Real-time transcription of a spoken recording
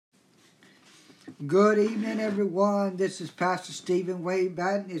Good evening, everyone. This is Pastor Stephen Wade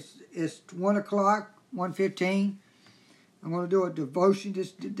Batten. It's 1 o'clock, 1:15. I'm going to do a devotion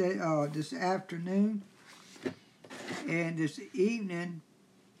this afternoon. And this evening,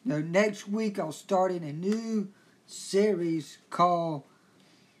 next week, I'll start in a new series called,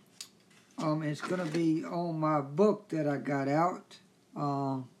 it's going to be on my book that I got out.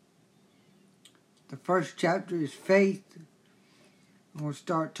 The first chapter is Faith. I'm going to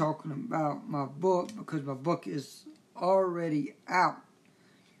start talking about my book because my book is already out.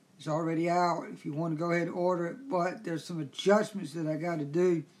 It's already out if you want to go ahead and order it, but there's some adjustments that I got to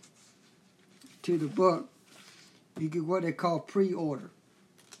do to the book. You get what they call pre-order,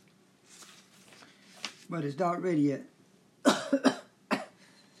 but it's not ready yet.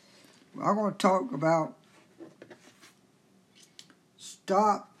 I'm going to talk about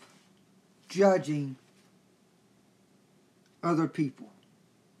stop judging other people.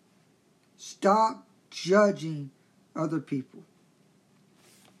 Stop judging other people.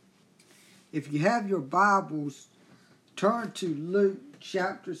 If you have your Bibles, turn to Luke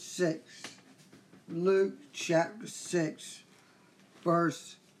chapter 6. Luke chapter 6,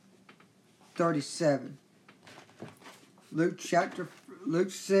 verse 37. Luke 6.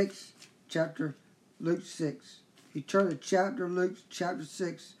 If you turn to Luke chapter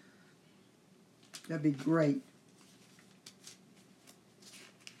 6, that'd be great.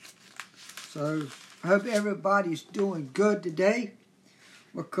 So I hope everybody's doing good today,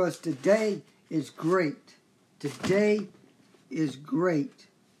 because today is great. Today is great.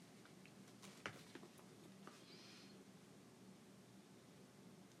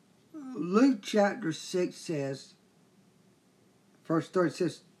 Luke chapter 6 says, verse 30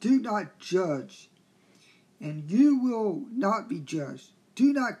 says, "Do not judge, and you will not be judged.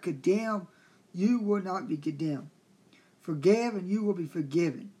 Do not condemn, you will not be condemned. Forgive, and you will be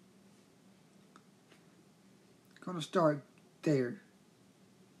forgiven." Going to start there.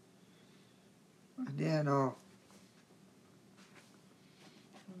 And then, of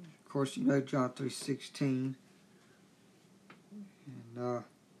course, you know John 3:16. And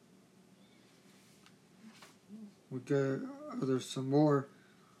we go, there's some more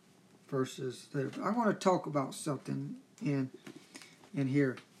verses there. I want to talk about something in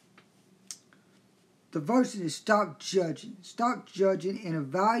here. The verse is stop judging. Stop judging and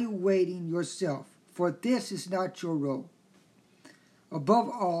evaluating yourself, for this is not your role. Above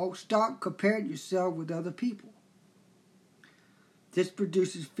all, stop comparing yourself with other people. This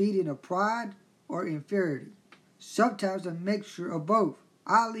produces feeding of pride or inferiority, sometimes a mixture of both.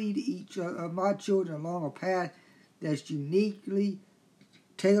 I lead each of my children along a path that's uniquely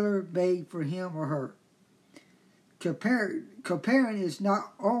tailor-made for him or her. Comparing is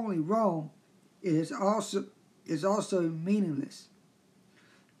not only wrong, it is also meaningless.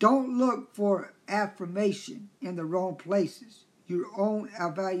 Don't look for affirmation in the wrong places. Your own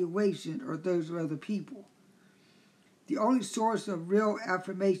evaluation or those of other people. The only source of real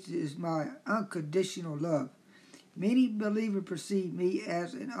affirmation is my unconditional love. Many believers perceive me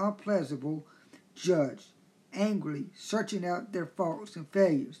as an unpleasant judge, angrily searching out their faults and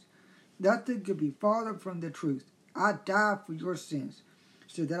failures. Nothing could be farther from the truth. I died for your sins,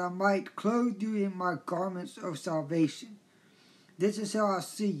 so that I might clothe you in my garments of salvation. This is how I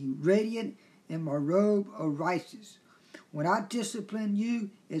see you, radiant in my robe of righteousness. When I discipline you,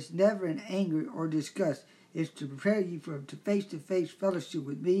 it's never in anger or disgust. It's to prepare you for face-to-face fellowship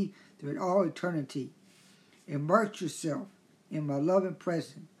with me throughout all eternity. Immerse yourself in my loving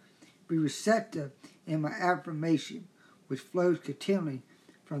presence. Be receptive in my affirmation, which flows continually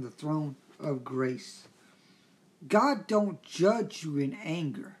from the throne of grace. God don't judge you in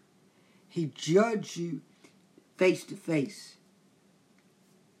anger. He judges you face-to-face.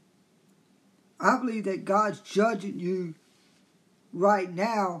 I believe that God's judging you right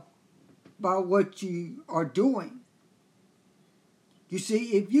now by what you are doing. You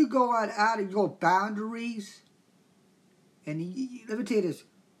see, if you go out of your boundaries, and let me tell you this,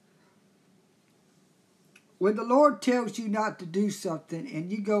 when the Lord tells you not to do something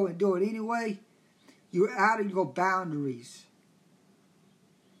and you go and do it anyway, you're out of your boundaries.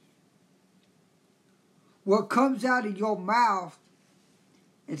 What comes out of your mouth,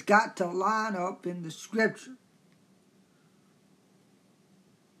 it's got to line up in the scripture.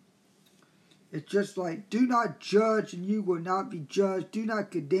 It's just like, do not judge and you will not be judged. Do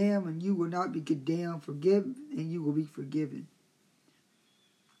not condemn and you will not be condemned. Forgive and you will be forgiven.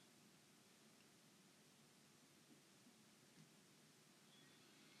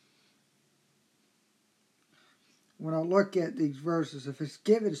 When I look at these verses, if it's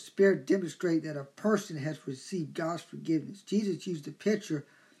given, the Spirit demonstrates that a person has received God's forgiveness. Jesus used the picture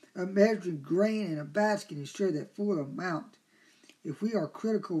a measuring grain in a basket, ensure that full amount. If we are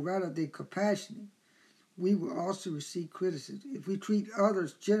critical rather than compassionate, we will also receive criticism. If we treat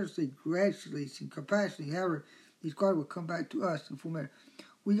others generously, graciously, and compassionately, however, these qualities will come back to us in full measure.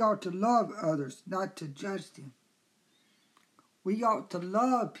 We ought to love others, not to judge them. We ought to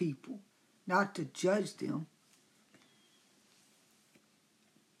love people, not to judge them.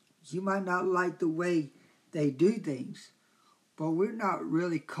 You might not like the way they do things, but we're not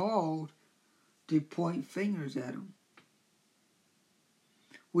really called to point fingers at them.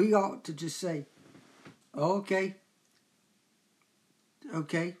 We ought to just say, okay.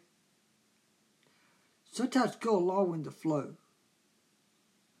 Sometimes go along with the flow.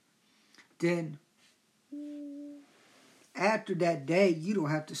 Then, after that day, you don't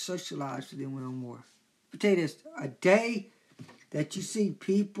have to socialize with them no more. I'll tell you this, a day that you see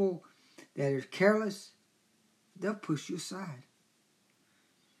people that are careless, they'll push you aside.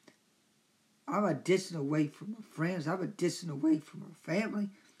 I'm a distance away from my friends. I'm a distance away from my family.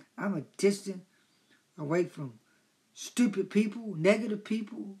 I'm a distance away from stupid people, negative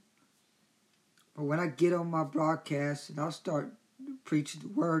people. But when I get on my broadcast and I'll start preaching the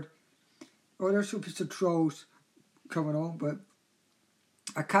word, there's some trolls coming on, but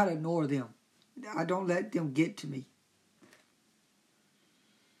I kind of ignore them. I don't let them get to me.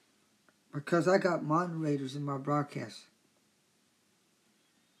 Because I got moderators in my broadcast.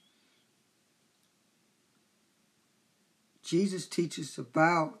 Jesus teaches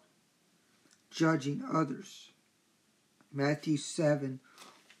about judging others. Matthew 7,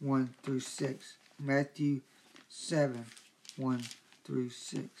 1 through 6. Matthew 7, 1 through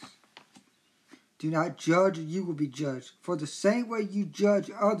 6. Do not judge, or you will be judged. For the same way you judge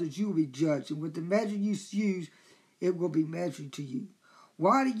others, you will be judged. And with the measure you use, it will be measured to you.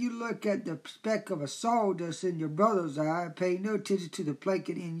 Why do you look at the speck of a sawdust in your brother's eye and pay no attention to the plank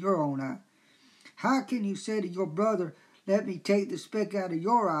in your own eye? How can you say to your brother, let me take the speck out of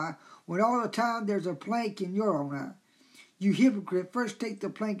your eye, when all the time there's a plank in your own eye? You hypocrite, first take the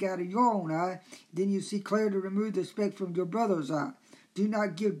plank out of your own eye, then you see clear to remove the speck from your brother's eye. Do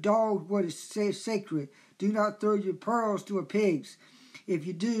not give dogs what is sacred. Do not throw your pearls to a pigs. If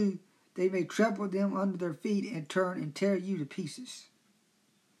you do, they may trample them under their feet and turn and tear you to pieces.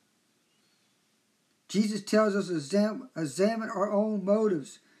 Jesus tells us to examine our own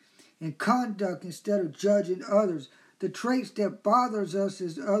motives and conduct instead of judging others. The traits that bothers us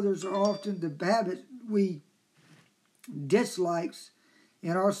as others are often the habits we dislike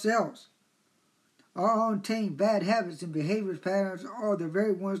in ourselves. Our untamed bad habits and behavior patterns are the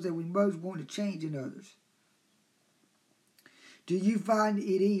very ones that we most want to change in others. Do you find it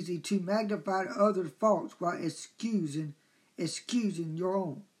easy to magnify others' faults while excusing your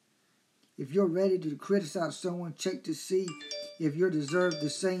own? If you're ready to criticize someone, check to see if you deserve the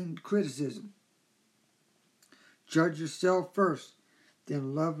same criticism. Judge yourself first,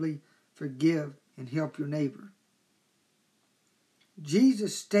 then lovingly forgive and help your neighbor.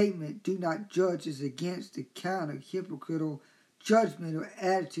 Jesus' statement, do not judge, is against the kind of hypocritical judgment or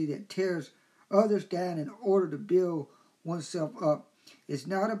attitude that tears others down in order to build oneself up. It's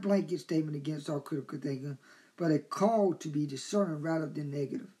not a blanket statement against all critical thinking, but a call to be discerning rather than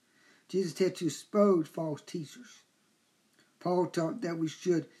negative. Jesus had to expose false teachers. Paul taught that we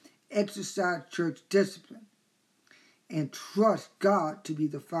should exercise church discipline and trust God to be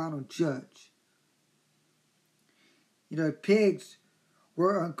the final judge. Pigs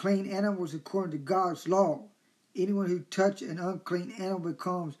were unclean animals according to God's law. Anyone who touched an unclean animal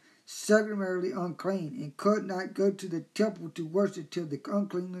becomes ceremonially unclean and could not go to the temple to worship till the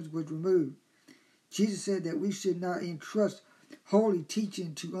uncleanness was removed. Jesus said that we should not entrust holy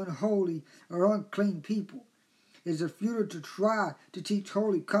teaching to unholy or unclean people. It's a futile to try to teach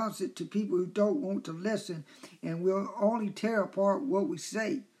holy concepts to people who don't want to listen and will only tear apart what we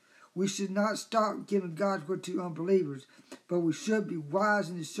say. We should not stop giving God's word to unbelievers, but we should be wise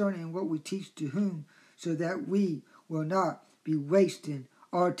and discerning in what we teach to whom, so that we will not be wasting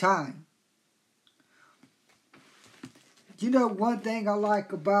our time. One thing I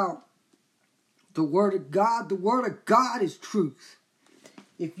like about the Word of God is truth.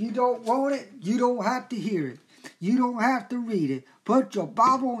 If you don't want it, you don't have to hear it. You don't have to read it. Put your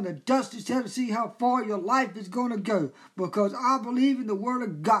Bible on the dusty shelf and see how far your life is going to go. Because I believe in the Word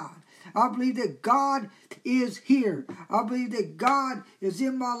of God. I believe that God is here. I believe that God is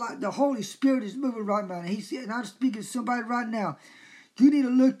in my life. The Holy Spirit is moving right now. And I'm speaking to somebody right now. You need to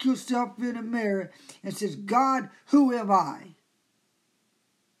look yourself in the mirror and say, God, who am I?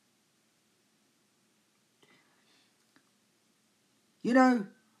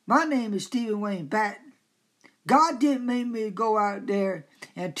 My name is Stephen Wayne Batten. God didn't make me go out there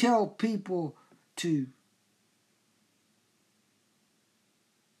and tell people to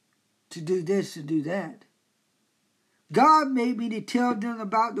do this and do that. God made me to tell them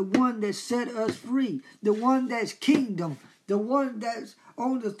about the one that set us free, the one that's kingdom, the one that's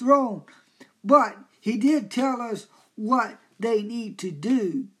on the throne. But he did tell us what they need to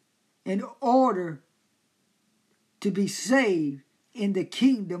do in order to be saved in the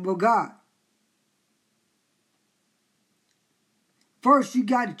kingdom of God. First, you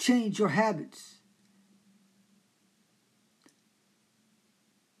got to change your habits.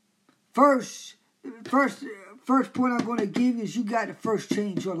 First point I'm going to give you is you got to first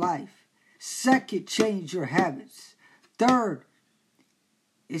change your life. Second, change your habits. Third,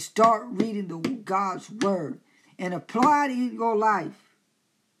 is start reading God's word and apply it in your life.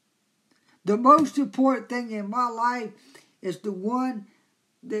 The most important thing in my life is the one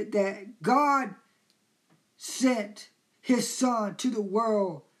that God sent his son to the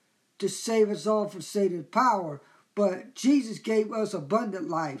world to save us all from Satan's power. But Jesus gave us abundant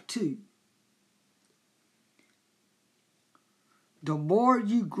life too. The more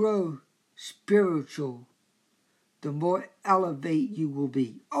you grow spiritual, the more elevate you will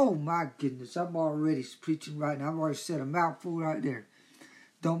be. Oh my goodness, I'm already preaching right now. I've already said a mouthful right there.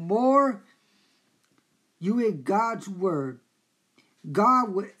 The more you in God's word,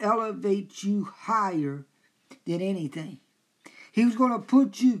 God will elevate you higher than anything. He was going to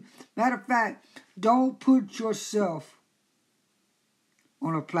put you, matter of fact, don't put yourself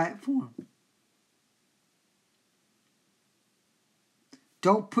on a platform.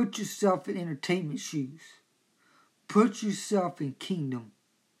 Don't put yourself in entertainment shoes. Put yourself in kingdom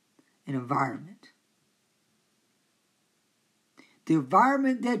and environment. The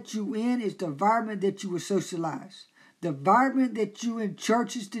environment that you in is the environment that you will socialize. The environment that you in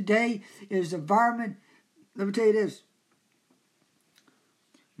churches today is the environment. Let me tell you this.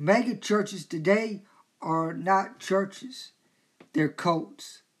 Mega churches today are not churches. They're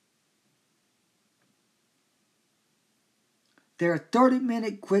cults. They're a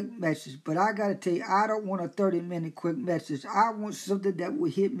 30-minute quick message, but I got to tell you, I don't want a 30-minute quick message. I want something that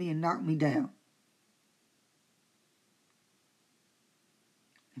will hit me and knock me down.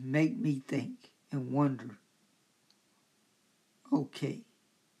 And make me think and wonder. Okay.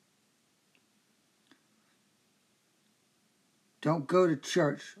 Don't go to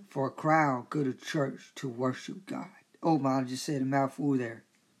church for a crowd. Go to church to worship God. Oh my, I just said a mouthful there.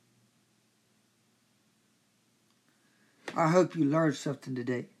 I hope you learned something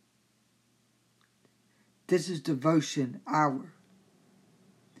today. This is Devotion Hour.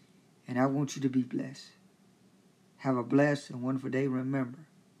 And I want you to be blessed. Have a blessed and wonderful day. Remember,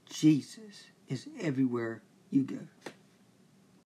 Jesus is everywhere you go.